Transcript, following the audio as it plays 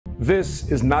This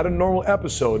is not a normal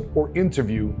episode or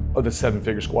interview of the Seven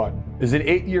Figure Squad. As an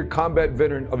 8-year combat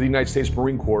veteran of the United States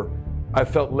Marine Corps, I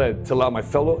felt led to allow my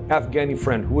fellow Afghani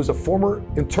friend, who was a former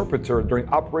interpreter during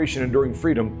Operation Enduring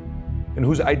Freedom, and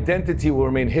whose identity will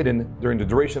remain hidden during the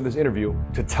duration of this interview,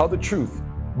 to tell the truth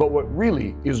about what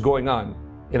really is going on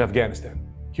in Afghanistan.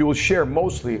 He will share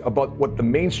mostly about what the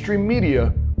mainstream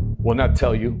media will not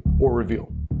tell you or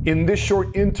reveal. In this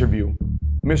short interview,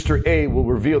 Mr. A will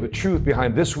reveal the truth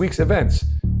behind this week's events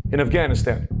in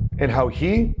Afghanistan and how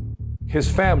he,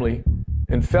 his family,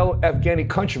 and fellow Afghani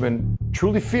countrymen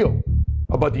truly feel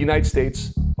about the United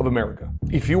States of America.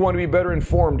 If you want to be better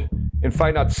informed and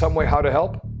find out some way how to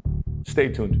help, stay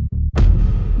tuned.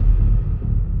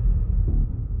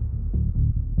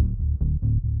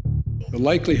 The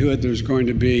likelihood there's going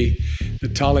to be the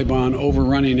Taliban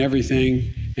overrunning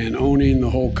everything and owning the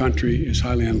whole country is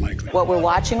highly unlikely. What we're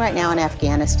watching right now in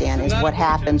Afghanistan is what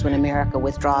happens when America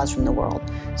withdraws from the world.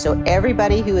 So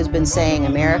everybody who has been saying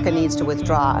America needs to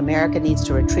withdraw, America needs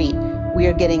to retreat, we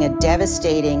are getting a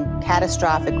devastating,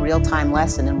 catastrophic, real-time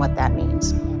lesson in what that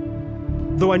means.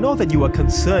 Though I know that you are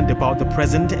concerned about the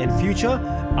present and future,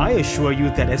 I assure you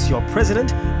that as your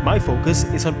president, my focus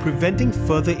is on preventing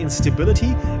further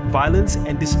instability, violence,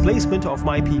 and displacement of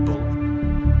my people.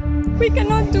 We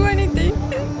cannot do anything.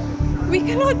 We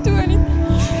cannot do anything.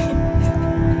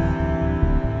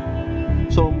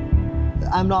 So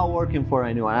I'm not working for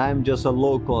anyone. I'm just a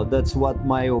local. That's what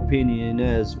my opinion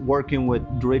is, working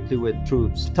directly with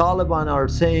troops. Taliban are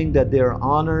saying that they're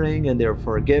honoring and they're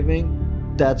forgiving.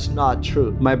 That's not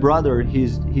true. My brother,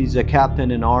 he's a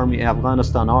captain in army,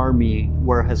 Afghanistan army,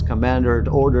 where his commander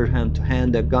ordered him to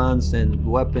hand the guns and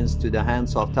weapons to the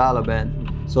hands of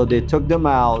Taliban. So they took them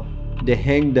out, they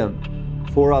hanged them,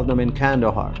 4 of them in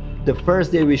Kandahar. The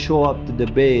first day we show up to the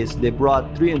base, they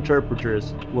brought 3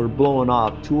 interpreters, were blown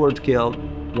off, 2 were killed,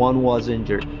 1 was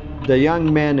injured. The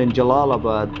young man in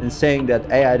Jalalabad and saying that,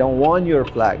 hey, I don't want your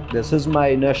flag, this is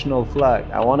my national flag,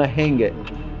 I want to hang it.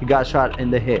 He got shot in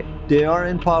the head. They are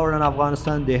in power in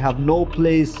Afghanistan. They have no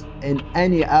place in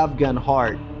any Afghan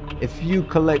heart. If you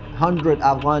collect 100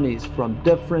 Afghanis from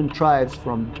different tribes,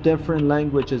 from different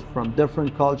languages, from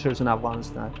different cultures in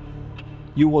Afghanistan,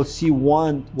 you will see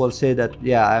one will say that,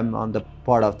 yeah, I'm on the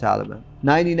part of Taliban.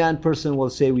 99% will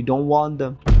say we don't want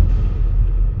them.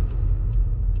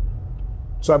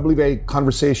 So I believe a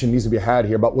conversation needs to be had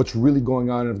here about what's really going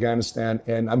on in Afghanistan.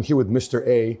 And I'm here with Mr.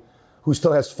 A, who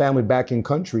still has family back in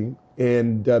country.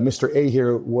 And Mr. A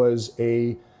here was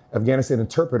a Afghanistan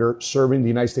interpreter serving the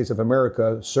United States of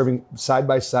America, serving side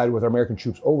by side with our American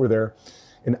troops over there.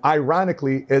 And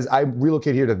ironically, as I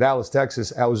relocated here to Dallas,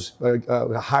 Texas, I was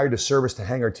hired a service to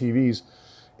hang our TVs.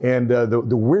 And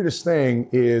the weirdest thing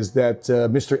is that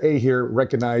Mr. A here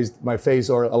recognized my face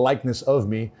or a likeness of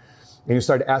me. And he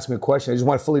started asking me a question. I just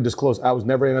want to fully disclose, I was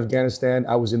never in Afghanistan.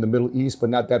 I was in the Middle East, but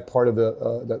not that part of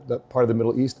that part of the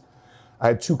Middle East. I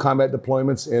had 2 combat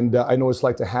deployments, and I know what it's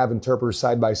like to have interpreters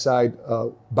side by side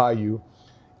by you.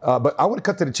 But I want to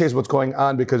cut to the chase of what's going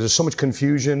on because there's so much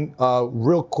confusion.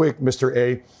 Real quick, Mr.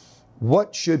 A,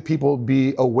 what should people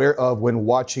be aware of when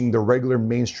watching the regular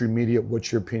mainstream media?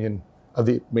 What's your opinion of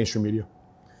the mainstream media?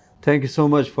 Thank you so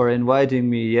much for inviting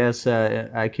me. Yes,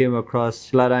 I came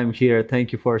across, glad I'm here.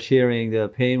 Thank you for sharing the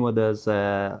pain with us.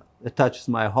 It touches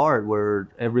my heart where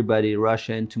everybody rush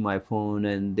into my phone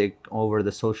and they over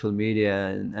the social media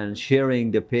and sharing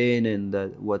the pain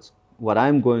and what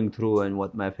I'm going through and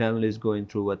what my family is going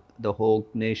through, what the whole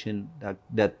nation,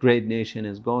 that great nation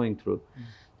is going through.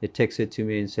 It takes it to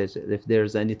me and says if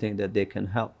there's anything that they can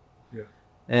help. Yeah.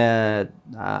 And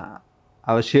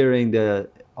I was sharing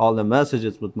all the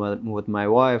messages with my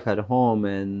wife at home,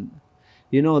 and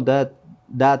you know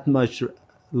that much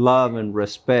love and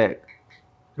respect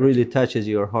really touches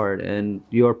your heart, and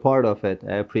you're part of it.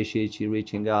 I appreciate you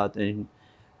reaching out, and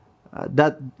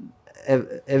that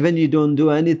even you don't do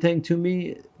anything to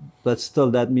me, but still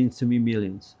that means to me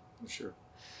millions. Sure.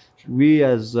 We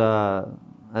as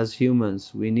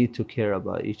humans, we need to care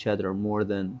about each other more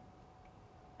than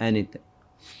anything.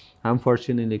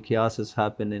 Unfortunately, chaos is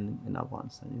happening in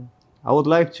Afghanistan. Yeah. I would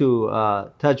like to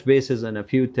touch bases on a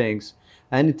few things.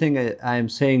 Anything I'm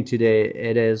saying today,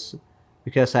 it is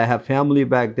because I have family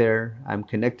back there. I'm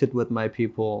connected with my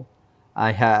people.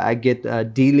 I get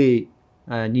daily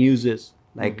newses,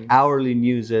 like hourly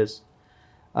newses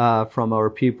from our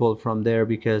people from there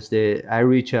because I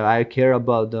reach out. I care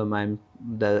about them.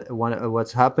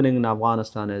 What's happening in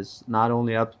Afghanistan is not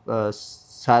only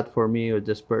sad for me or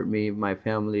disparate me, my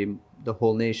family, the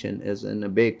whole nation is in a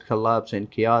big collapse and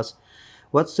chaos.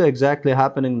 What's exactly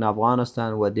happening in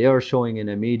Afghanistan, what they are showing in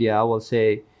the media, I will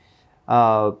say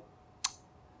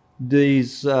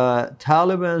these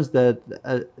Talibans that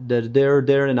they're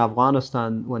there in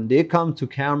Afghanistan, when they come to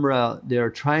camera, they're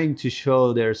trying to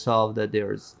show themselves that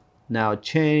there's now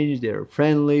change, they're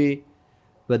friendly,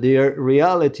 but their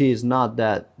reality is not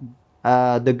that.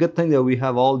 The good thing that we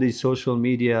have all these social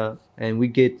media and we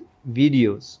get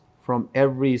videos from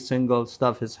every single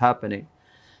stuff is happening.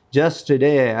 Just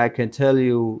today, I can tell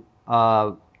you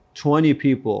 20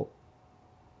 people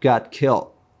got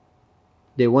killed.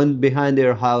 They went behind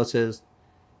their houses.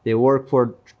 They worked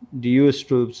for the US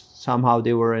troops. Somehow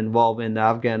they were involved in the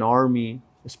Afghan army,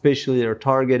 especially they're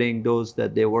targeting those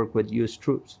that they work with US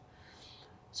troops.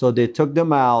 So they took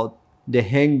them out, they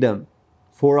hanged them,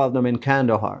 4 of them in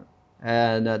Kandahar.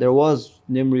 And there was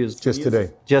numerous... Just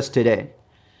today. Just today.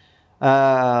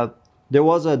 There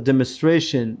was a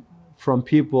demonstration from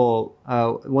people,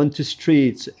 went to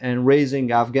streets and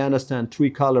raising Afghanistan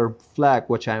 3-color flag,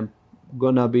 which I'm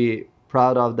gonna be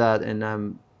proud of that,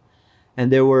 and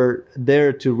they were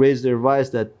there to raise their voice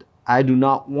that I do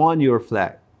not want your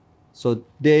flag. So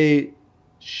they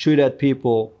shoot at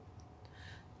people.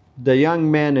 The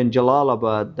young man in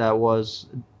Jalalabad that was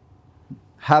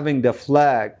having the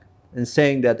flag and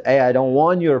saying that, hey, I don't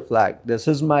want your flag. This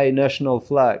is my national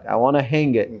flag. I want to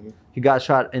hang it. Mm-hmm. He got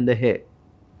shot in the head.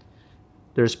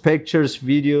 There's pictures,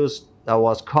 videos that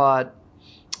was caught.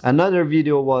 Another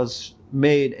video was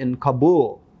made in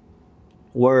Kabul,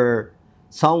 where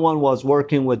someone was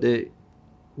working with the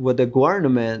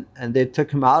government and they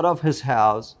took him out of his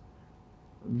house,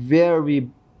 very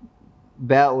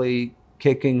badly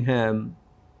kicking him,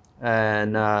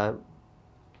 and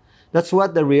that's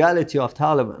what the reality of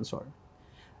Taliban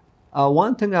are.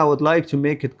 One thing I would like to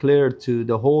make it clear to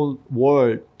the whole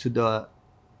world,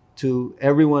 to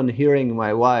everyone hearing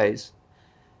my voice,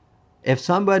 if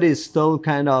somebody is still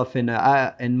kind of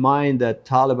in mind that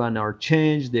Taliban are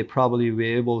changed, they probably be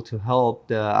able to help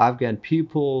the Afghan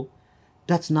people.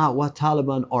 That's not what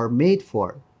Taliban are made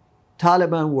for.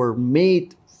 Taliban were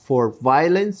made for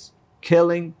violence,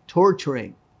 killing,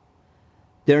 torturing.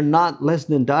 They're not less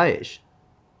than Daesh.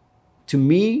 To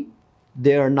me,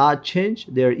 they are not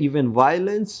changed. They're even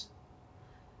violence.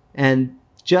 And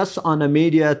just on the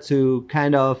media to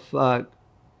kind of,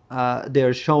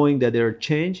 they're showing that they're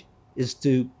changed, is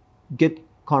to get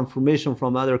confirmation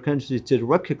from other countries to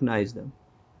recognize them.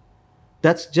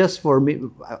 That's just for me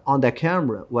on the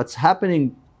camera. What's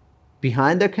happening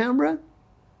behind the camera,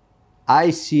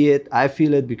 I see it, I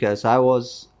feel it, because I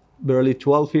was barely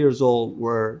 12 years old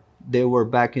where they were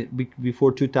back in,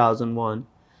 before 2001.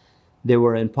 They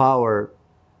were in power.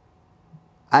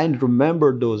 I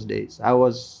remember those days. I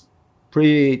was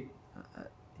pretty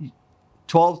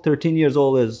 12, 13 years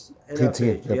old as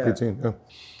preteen, preteen, yeah.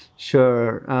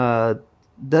 Sure.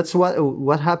 That's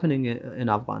what happening in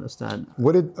Afghanistan.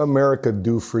 What did America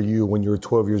do for you when you were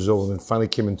 12 years old and finally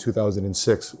came in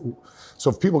 2006? So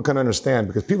if people can understand,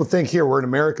 because people think here we're in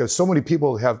America, so many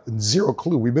people have zero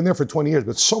clue. We've been there for 20 years,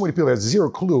 but so many people have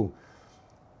zero clue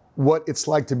what it's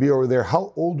like to be over there.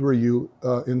 How old were you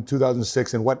in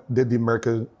 2006, and what did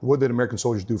American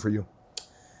soldiers do for you?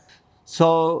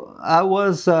 So I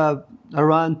was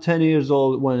around 10 years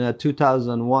old when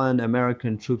 2001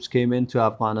 American troops came into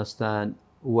Afghanistan,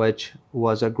 which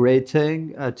was a great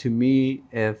thing to me.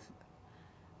 If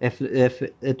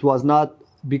it was not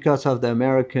because of the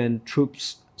American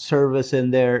troops service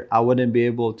in there, I wouldn't be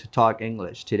able to talk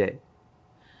English today.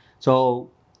 So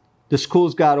the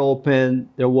schools got open.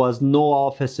 There was no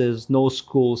offices, no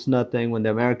schools, nothing. When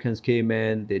the Americans came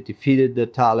in, they defeated the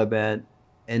Taliban.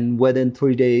 And within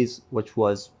 3 days, which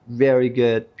was very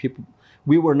good,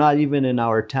 we were not even in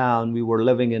our town. We were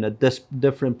living in a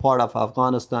different part of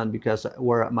Afghanistan, because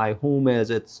where my home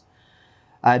is,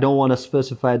 I don't want to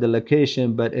specify the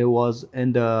location, but it was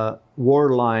in the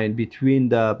war line between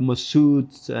the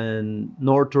Masouds and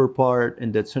northern part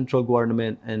and the central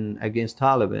government and against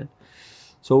Taliban.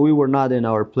 So we were not in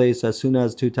our place as soon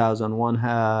as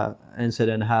 2001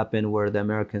 incident happened where the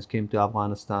Americans came to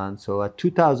Afghanistan. So at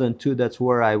 2002, that's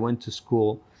where I went to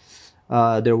school.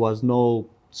 There was no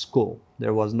school.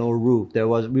 There was no roof.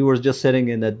 We were just sitting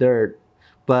in the dirt.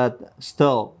 But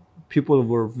still, people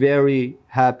were very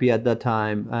happy at that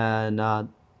time. And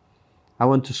I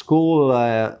went to school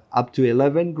up to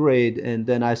 11th grade, and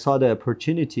then I saw the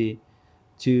opportunity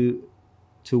to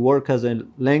work as a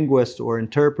linguist or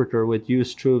interpreter with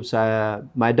US troops.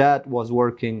 My dad was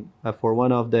working for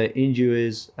one of the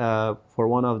NGOs, for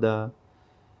one of the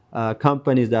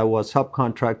companies that was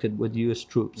subcontracted with US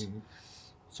troops. Mm-hmm.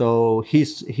 So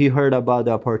he heard about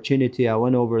the opportunity. I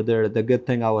went over there. The good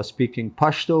thing, I was speaking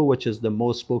Pashto, which is the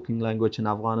most spoken language in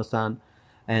Afghanistan,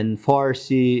 and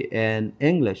Farsi and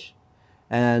English.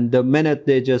 And the minute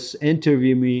they just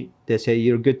interview me, they say,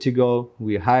 you're good to go.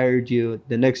 We hired you.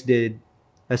 The next day,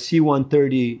 a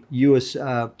C-130 U.S.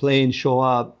 Plane show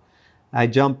up. I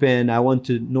jump in. I went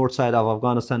to north side of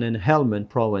Afghanistan in Helmand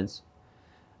province.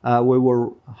 We were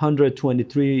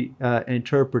 123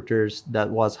 interpreters that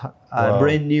was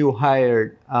brand new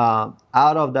hired. Out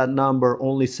of that number,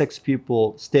 only 6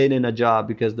 people stayed in a job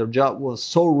because the job was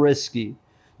so risky.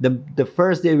 The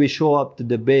first day we show up to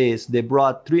the base, they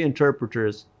brought 3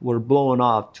 interpreters, were blown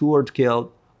off. 2 were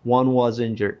killed, 1 was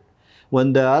injured.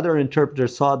 When the other interpreter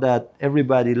saw that,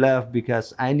 everybody left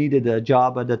because I needed a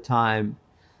job at the time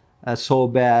so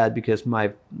bad because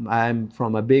I'm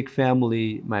from a big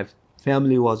family. My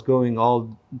family was going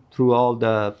through all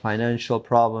the financial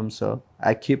problems, so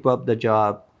I keep up the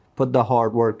job, put the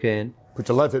hard work in. Put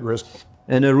your life at risk.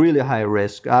 And a really high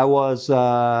risk. I was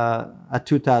at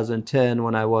 2010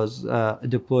 when I was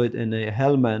deployed in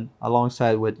Helmand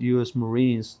alongside with U.S.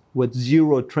 Marines with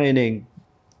 0 training,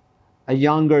 a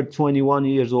younger 21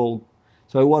 years old.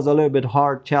 So it was a little bit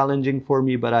hard, challenging for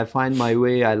me, but I find my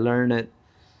way, I learned it.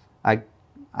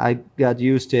 I got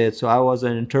used to it, so I was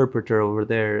an interpreter over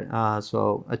there.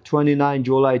 So at 29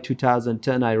 July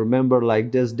 2010, I remember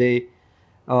like this day,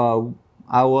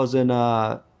 I was in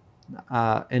a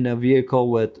vehicle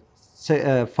with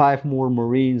 5 more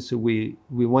Marines. We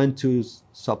went to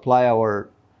supply our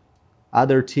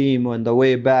other team. On the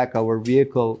way back, our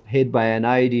vehicle hit by an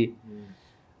ID.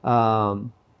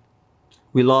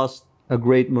 We lost a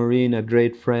great Marine, a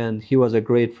great friend. He was a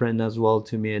great friend as well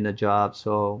to me in the job.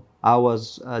 So I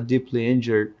was deeply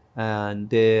injured, and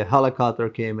the helicopter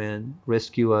came in,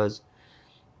 rescued us,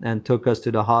 and took us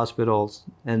to the hospitals.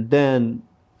 And then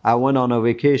I went on a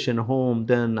vacation home.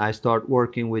 Then I started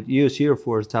working with U.S. Air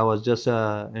Force. I was just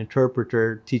an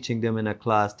interpreter, teaching them in a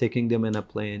class, taking them in a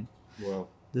plane. Wow.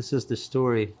 This is the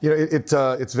story. You know,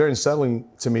 it's very unsettling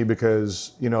to me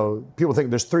because, you know, people think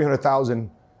there's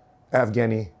 300,000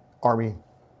 Afghani army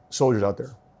soldiers out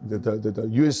there. The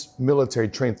U.S. military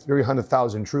trained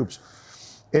 300,000 troops.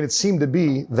 And it seemed to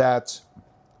be that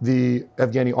the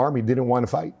Afghani army didn't want to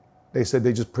fight. They said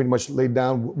they just pretty much laid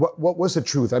down. What was the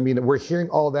truth? I mean, we're hearing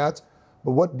all that,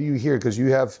 but what do you hear? Because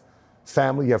you have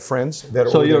family, you have friends that are.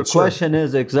 So your question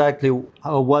is exactly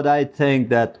what I think,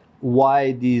 that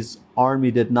why these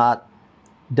army did not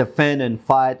defend and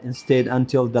fight and stayed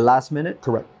until the last minute?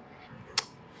 Correct.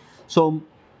 So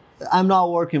I'm not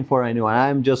working for anyone.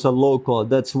 I'm just a local.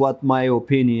 That's what my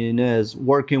opinion is,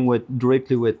 working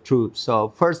directly with troops. So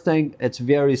first thing, it's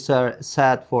very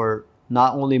sad for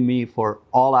not only me, for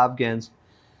all Afghans,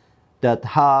 that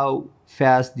how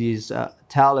fast these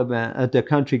Taliban, the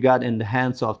country got in the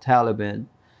hands of Taliban.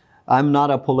 I'm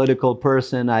not a political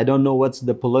person. I don't know what's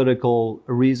the political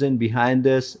reason behind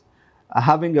this.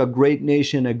 Having a great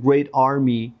nation, a great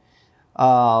army.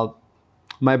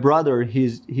 My brother,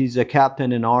 he's a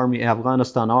captain in army,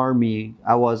 Afghanistan army.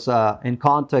 I was in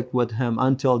contact with him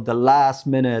until the last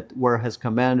minute, where his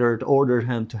commander ordered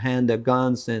him to hand the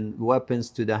guns and weapons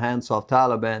to the hands of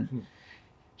Taliban.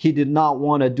 He did not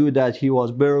want to do that. He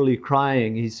was barely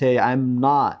crying. He said, I'm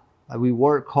not. We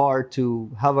work hard to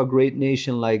have a great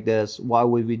nation like this. Why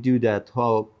would we do that?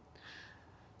 Well,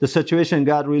 the situation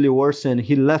got really worse, and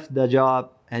he left the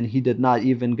job, and he did not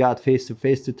even got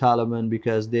face-to-face to Taliban,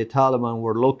 because the Taliban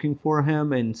were looking for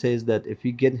him, and says that if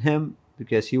we get him,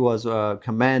 because he was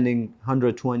commanding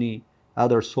 120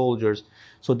 other soldiers.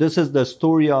 So this is the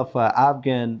story of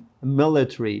Afghan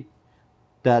military,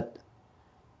 that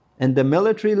in the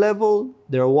military level,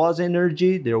 there was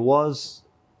energy, there was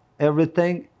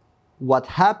everything. What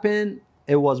happened,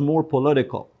 it was more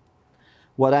political.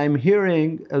 What I'm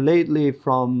hearing lately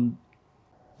from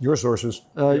your sources,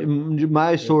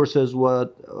 my sources,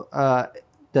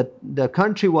 that the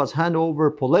country was handed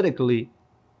over politically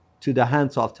to the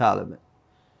hands of Taliban.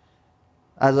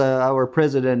 As our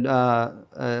president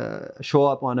show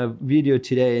up on a video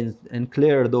today and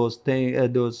clear those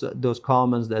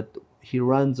comments that he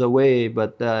runs away,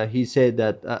 but he said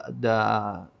that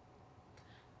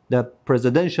the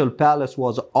presidential palace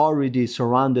was already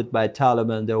surrounded by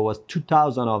Taliban. There was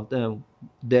 2,000 of them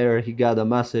there. He got a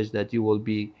message that you will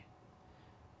be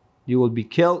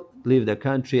killed, leave the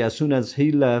country. As soon as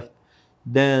he left,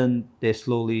 then they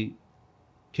slowly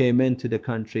came into the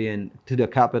country and to the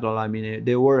capital. I mean,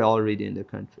 they were already in the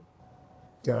country.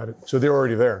 Got it. So they're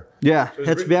already there. Yeah, so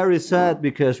it's very sad,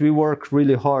 because we worked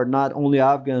really hard. Not only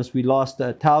Afghans, we lost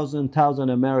 1,000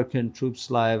 American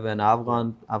troops' lives and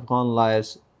Afghan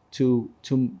lives to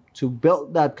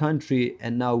build that country,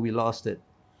 and now we lost it.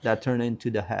 That turned into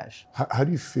the hash. How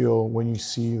do you feel when you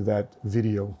see that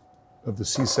video of the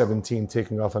C-17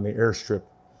 taking off on the airstrip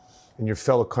and your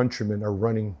fellow countrymen are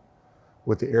running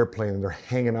with the airplane and they're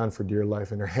hanging on for dear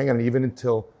life, and they're hanging on even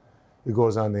until it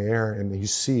goes on the air and you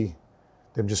see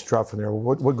them just drop from there.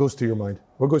 What goes through your mind?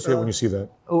 What goes through when you see that?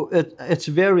 Oh, it's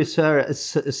very sad.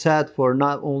 It's sad for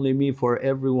not only me, for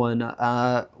everyone.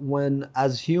 When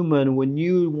as human, when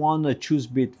you want to choose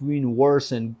between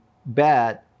worse and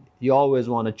bad, you always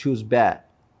want to choose bad.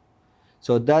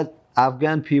 So that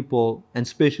Afghan people, and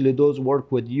especially those who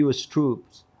work with U.S.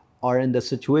 troops, are in the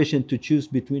situation to choose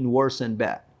between worse and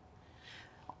bad.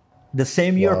 The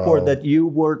same airport that you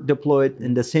were deployed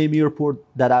in, the same airport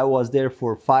that I was there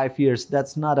for 5 years,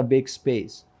 that's not a big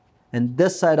space. And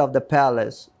this side of the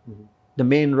palace, the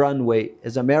main runway,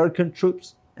 is American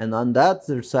troops, and on that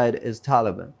other side is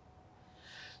Taliban.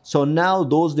 So now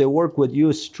those that work with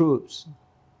U.S. troops,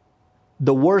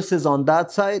 the worst is on that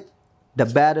side, the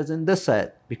bad is in this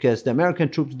side, because the American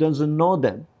troops doesn't know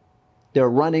them. They're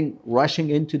rushing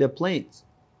into the planes.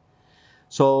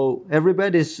 So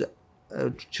everybody's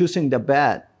choosing the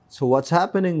bad. So what's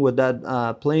happening with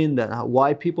that plane,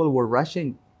 why people were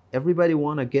rushing, everybody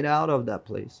want to get out of that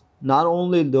place. Not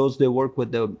only those that work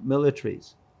with the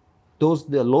militaries,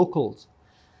 the locals,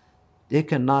 they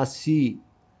cannot see,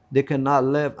 they cannot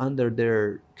live under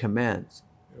their commands.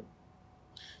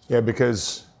 Yeah,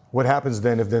 because what happens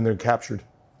then if they're captured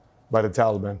by the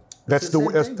Taliban? That's the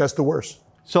worst.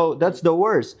 So that's the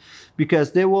worst,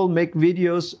 because they will make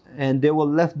videos and they will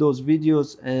left those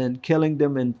videos and killing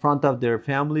them in front of their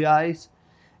family eyes.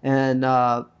 And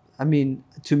I mean,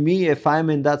 to me, if I'm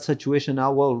in that situation, I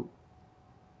will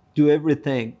do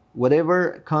everything.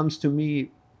 Whatever comes to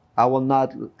me, I will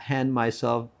not hand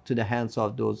myself to the hands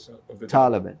of those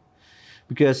Taliban.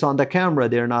 Because on the camera,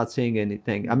 they're not saying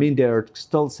anything. I mean, they're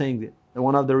still saying it.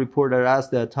 One of the reporters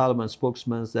asked the Taliban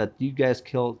spokesman that you guys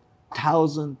killed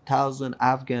thousand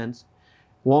Afghans,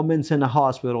 women in the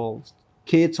hospitals,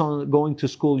 kids going to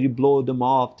school, you blow them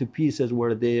off to pieces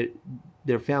where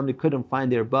their family couldn't find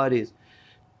their bodies.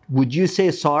 Would you say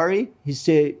sorry? He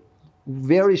said,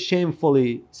 very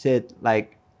shamefully said,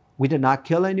 like, we did not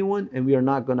kill anyone and we are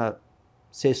not going to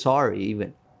say sorry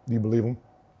even. Do you believe him?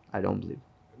 I don't believe.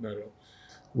 Not at all.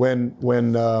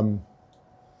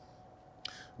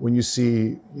 When you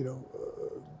see,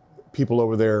 people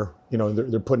over there,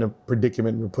 they're put in a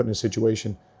predicament, we're put in a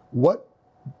situation. What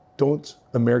don't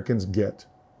Americans get?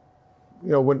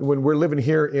 When we're living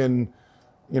here in,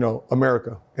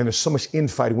 America, and there's so much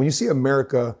infighting. When you see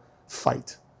America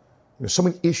fight, so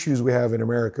many issues we have in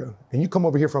America, and you come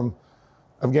over here from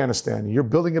Afghanistan, you're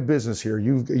building a business here,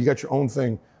 you got your own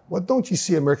thing. What don't you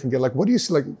see American get? Like, what do you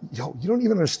see? Like, you don't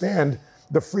even understand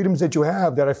the freedoms that you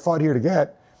have that I fought here to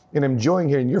get and I'm enjoying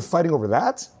here, and you're fighting over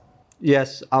that?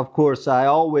 Yes, of course. I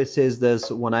always say this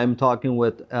when I'm talking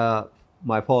with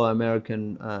my fellow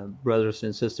American brothers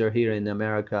and sisters here in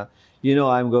America.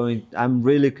 I'm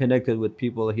really connected with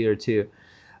people here too.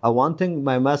 One thing,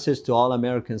 my message to all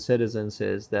American citizens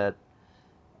is that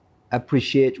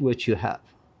appreciate what you have.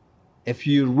 If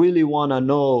you really want to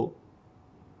know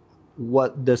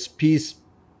what this peace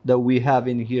that we have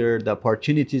in here, the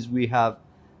opportunities we have,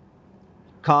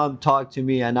 come talk to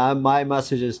me. And my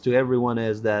messages to everyone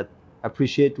is that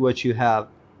appreciate what you have.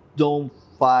 Don't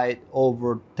fight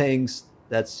over things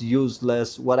that's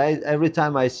useless. Every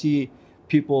time I see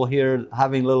people here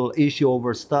having little issue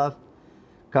over stuff,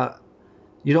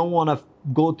 you don't want to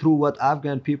go through what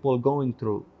Afghan people are going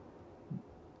through.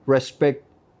 Respect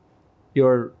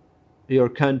your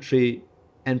country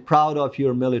and proud of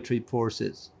your military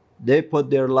forces. They put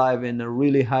their life in a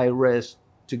really high risk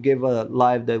to give a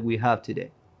life that we have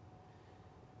today.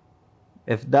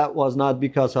 If that was not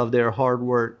because of their hard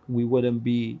work, we wouldn't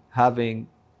be having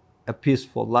a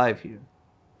peaceful life here.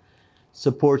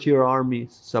 Support your army,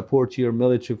 support your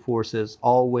military forces,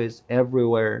 always,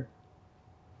 everywhere.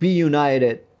 Be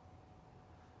united.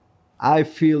 I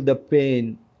feel the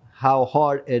pain, how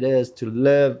hard it is to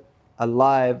live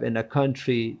alive in a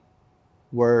country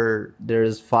where there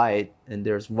is fight and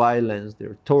there's violence,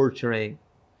 there's torturing.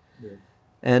 Yeah.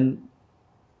 And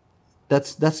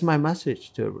that's my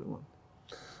message to everyone.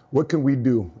 What can we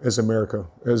do as America,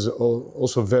 as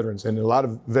also veterans? And a lot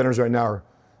of veterans right now are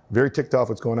very ticked off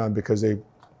what's going on because they,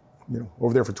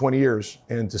 over there for 20 years,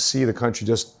 and to see the country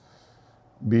just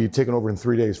be taken over in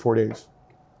 3 days, 4 days.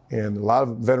 And a lot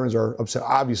of veterans are upset.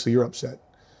 Obviously, you're upset.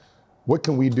 What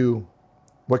can we do?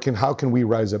 How can we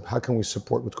rise up? How can we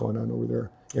support what's going on over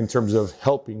there in terms of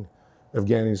helping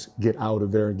Afghanis get out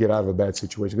of there and get out of a bad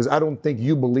situation? Because I don't think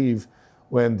you believe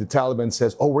when the Taliban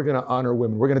says, "Oh, we're going to honor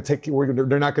women. They're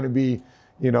not going to be,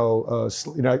 they're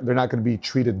not going to be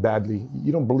treated badly."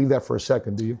 You don't believe that for a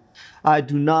second, do you? I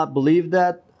do not believe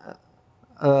that.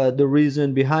 the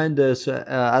reason behind this,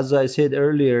 as I said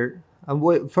earlier,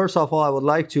 first of all, I would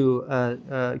like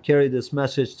to carry this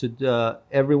message to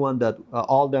everyone that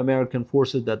all the American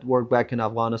forces that work back in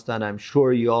Afghanistan. I'm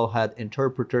sure you all had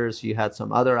interpreters. You had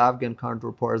some other Afghan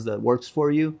counterparts that works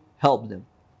for you. Help them.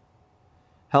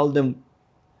 Help them.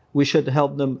 We should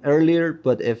help them earlier.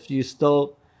 But if you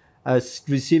still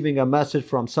receiving a message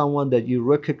from someone that you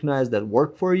recognize that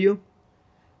work for you,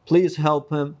 please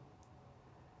help him.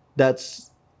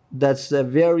 That's a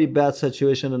very bad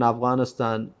situation in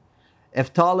Afghanistan.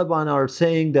 If Taliban are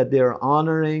saying that they're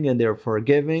honoring and they're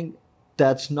forgiving,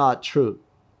 that's not true.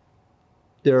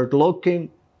 They're looking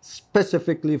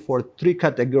specifically for 3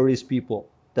 categories people.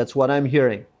 That's what I'm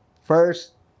hearing.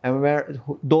 First,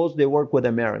 those they work with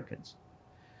Americans.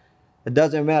 It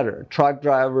doesn't matter. Truck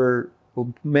driver,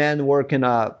 man working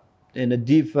in a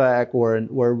DFAC or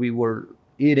where we were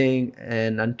eating,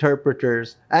 and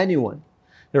interpreters, anyone.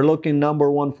 They're looking number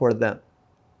 1 for them.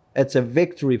 It's a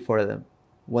victory for them.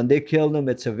 When they kill them,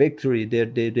 it's a victory.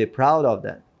 They're proud of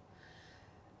that.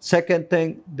 Second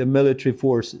thing, the military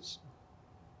forces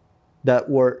that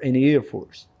were in the Air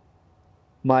Force.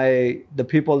 The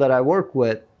people that I work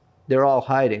with, they're all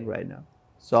hiding right now.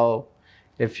 So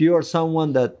if you are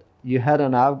someone that you had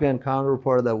an Afghan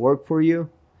counterpart that worked for you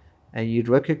and you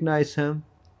recognize him,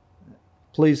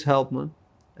 please help him.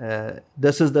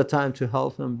 This is the time to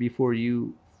help him before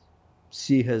you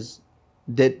see his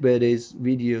dead bodies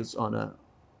videos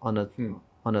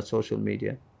on a social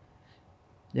media.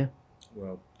 Yeah.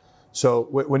 Well, so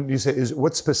when you say,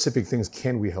 what specific things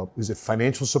can we help? Is it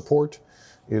financial support?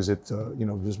 Is it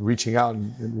just reaching out?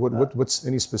 And what's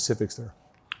any specifics there?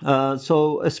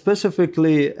 So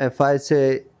specifically, if I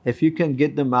say if you can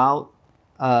get them out,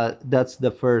 that's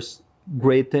the first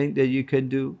great thing that you could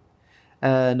do.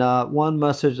 And one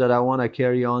message that I want to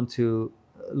carry on to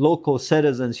local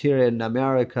citizens here in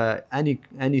America,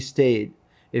 any state,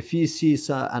 if you see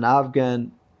an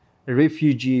Afghan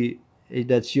refugee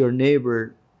that's your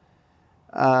neighbor,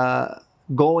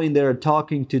 going there,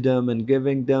 talking to them and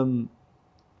giving them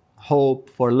hope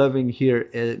for living here,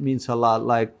 it means a lot.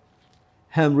 Like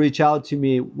him reach out to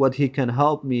me, what he can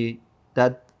help me,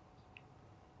 that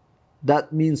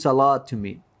means a lot to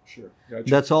me. Sure. Gotcha.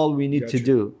 That's all we need to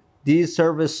do. These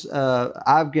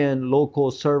Afghan local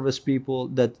service people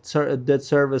that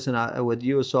service with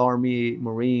U.S. Army,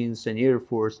 Marines, and Air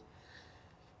Force,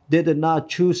 they did not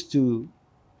choose to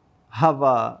have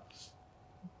a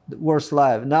worse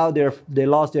life. Now they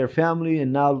lost their family,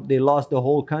 and now they lost the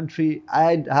whole country.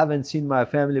 I haven't seen my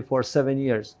family for 7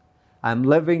 years. I'm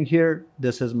living here.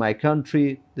 This is my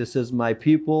country. This is my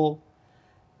people.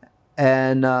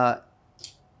 And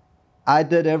I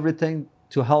did everything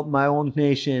to help my own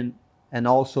nation and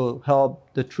also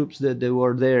help the troops that they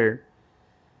were there.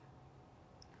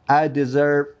 I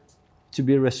deserve to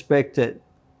be respected.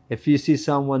 If you see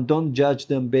someone, don't judge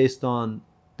them based on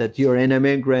that you're an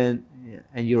immigrant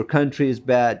and your country is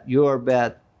bad, you're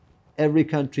bad. Every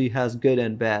country has good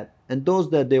and bad. And those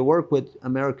that they work with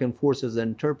American forces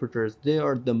and interpreters, they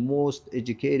are the most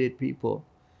educated people.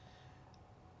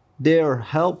 They are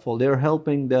helpful. They're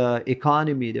helping the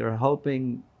economy. They're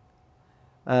helping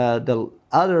the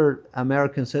other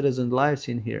American citizens' lives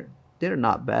in here. They're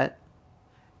not bad.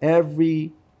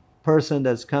 Every person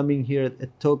that's coming here,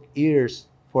 it took years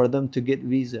for them to get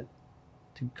visa,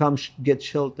 to come get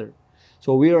shelter.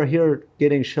 So we are here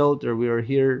getting shelter. We are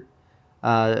here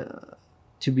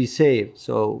to be saved.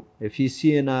 So if you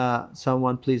see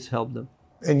someone, please help them.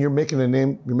 And you're making a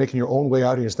name, you're making your own way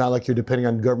out here. It's not like you're depending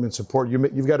on government support.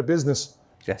 You've got a business.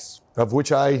 Yes. Of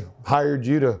which I hired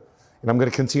you to, and I'm going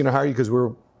to continue to hire you because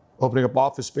we're opening up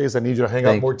office space. I need you to hang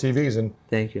out more TVs. And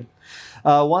thank you.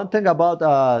 One thing about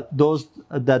those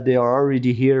that they are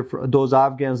already here, those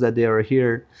Afghans that they are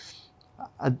here,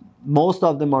 most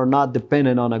of them are not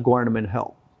dependent on a government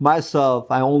help. Myself,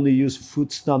 I only use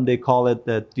food stamp, they call it,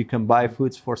 that you can buy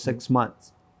foods for 6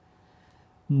 months.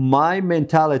 My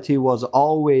mentality was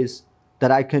always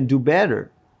that I can do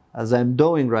better, as I'm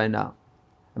doing right now.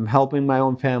 I'm helping my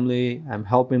own family. I'm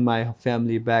helping my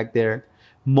family back there.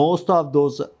 Most of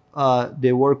those,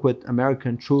 they work with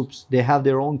American troops. They have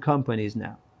their own companies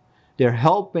now. They're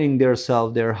helping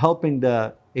themselves. They're helping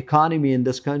the economy in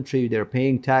this country. They're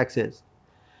paying taxes.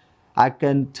 I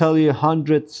can tell you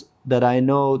hundreds that I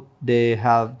know, they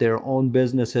have their own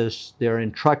businesses. They're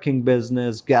in trucking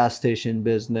business, gas station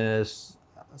business,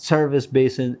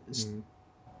 service-based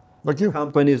like you.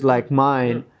 companies like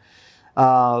mine.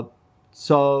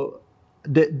 So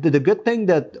the good thing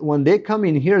that when they come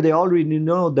in here, they already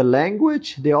know the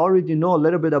language. They already know a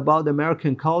little bit about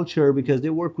American culture because they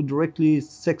work with directly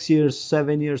 6 years,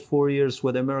 7 years, 4 years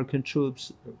with American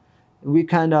troops. We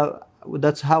kind of,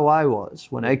 that's how I was.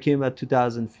 When I came at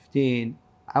 2015,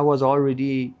 I was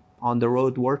already on the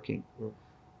road working.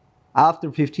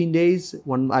 After 15 days,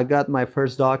 when I got my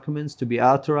first documents to be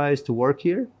authorized to work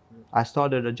here, I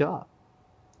started a job.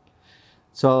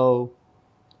 So,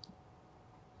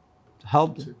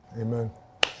 helped. Amen.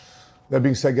 That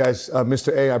being said, guys,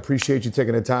 Mr. A, I appreciate you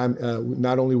taking the time.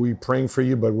 Not only were we praying for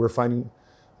you, but we're finding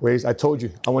ways. I told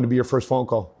you, I want to be your first phone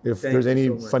call. If there's any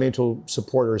financial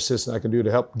support or assistance I can do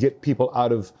to help get people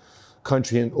out of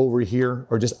country and over here,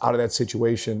 or just out of that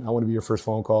situation, I want to be your first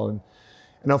phone call. And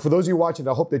now, for those of you watching,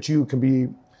 I hope that you can be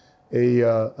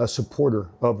a supporter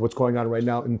of what's going on right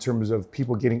now in terms of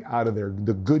people getting out of there.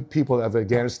 The good people of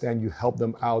Afghanistan, you help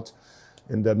them out.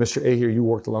 And Mr. A here, you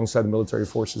worked alongside the military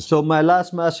forces. So my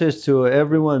last message to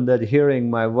everyone that hearing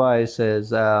my voice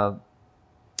is,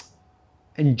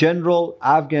 in general,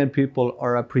 Afghan people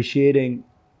are appreciating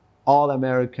all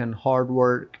American hard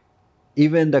work.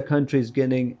 Even the country is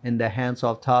getting in the hands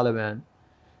of Taliban.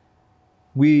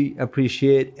 We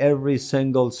appreciate every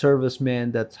single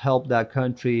serviceman that's helped that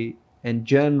country. In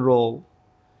general,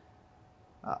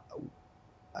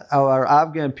 our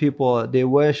Afghan people, they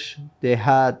wish they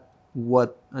had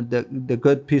what the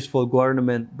good peaceful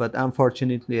government, but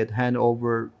unfortunately it hand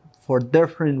over for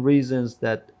different reasons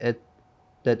that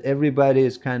everybody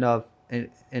is kind of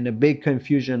in a big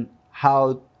confusion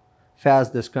how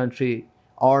fast this country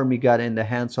army got in the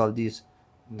hands of these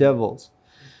devils.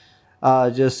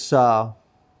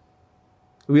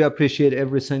 We appreciate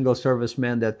every single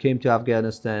serviceman that came to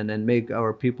Afghanistan and make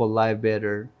our people life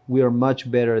better. We are much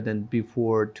better than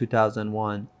before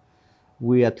 2001.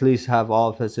 We at least have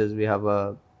offices. We have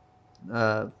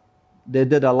they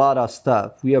did a lot of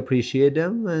stuff. We appreciate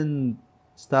them, and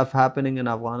stuff happening in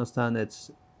Afghanistan,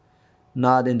 it's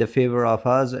not in the favor of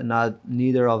us, and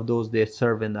neither of those they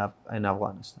serve in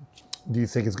Afghanistan. Do you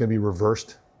think it's going to be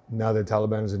reversed now that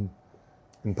Taliban is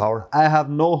in power? I have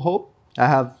no hope. I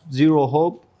have zero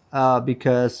hope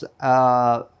because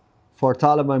for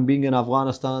Taliban being in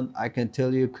Afghanistan, I can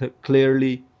tell you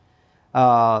clearly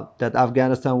that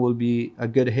Afghanistan will be a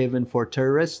good haven for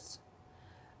terrorists.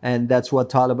 And that's what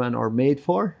Taliban are made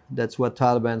for. That's what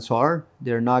Talibans are.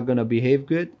 They're not going to behave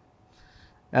good.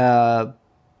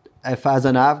 If as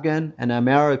an Afghan, an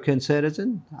American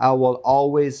citizen, I will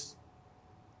always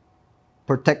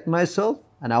protect myself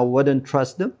and I wouldn't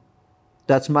trust them.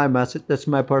 That's my message. That's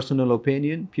my personal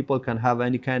opinion. People can have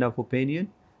any kind of opinion.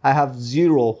 I have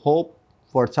zero hope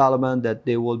for Taliban that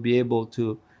they will be able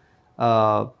to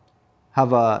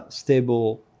have a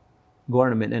stable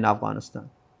government in Afghanistan.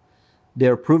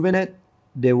 They're proving it.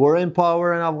 They were in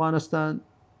power in Afghanistan.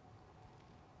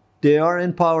 They are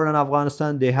in power in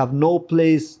Afghanistan. They have no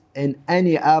place in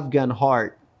any Afghan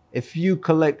heart. If you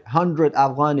collect 100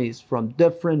 Afghanis from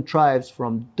different tribes,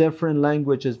 from different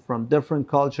languages, from different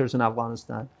cultures in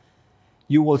Afghanistan,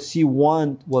 you will see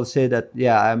one will say that,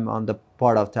 yeah, I'm on the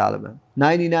part of Taliban.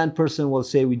 99% will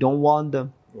say we don't want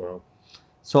them. Wow.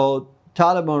 So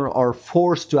Taliban are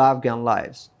forced to Afghan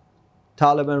lives.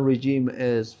 Taliban regime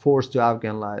is forced to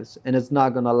Afghan lives, and it's not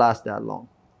going to last that long,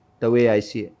 the way I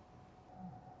see it.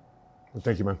 Well,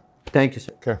 thank you, man. Thank you,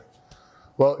 sir. Okay.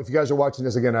 Well, if you guys are watching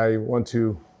this again, I want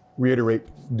to reiterate,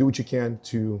 do what you can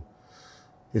to,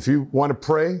 if you want to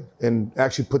pray and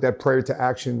actually put that prayer to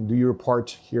action, do your part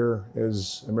here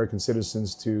as American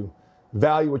citizens to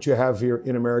value what you have here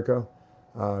in America,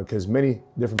 because many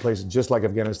different places, just like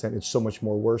Afghanistan, it's so much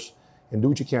more worse. And do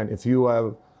what you can. If you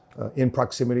have in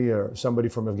proximity or somebody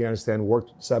from Afghanistan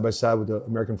worked side by side with the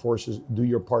American forces, do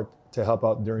your part to help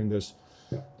out during these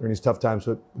tough times.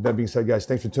 So with that being said, guys,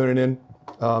 thanks for tuning in.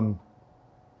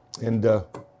 And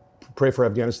pray for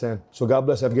Afghanistan. So God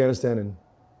bless Afghanistan and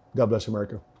God bless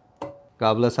America.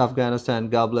 God bless Afghanistan.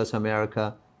 God bless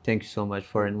America. Thank you so much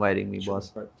for inviting me,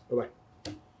 boss. All right. Bye-bye.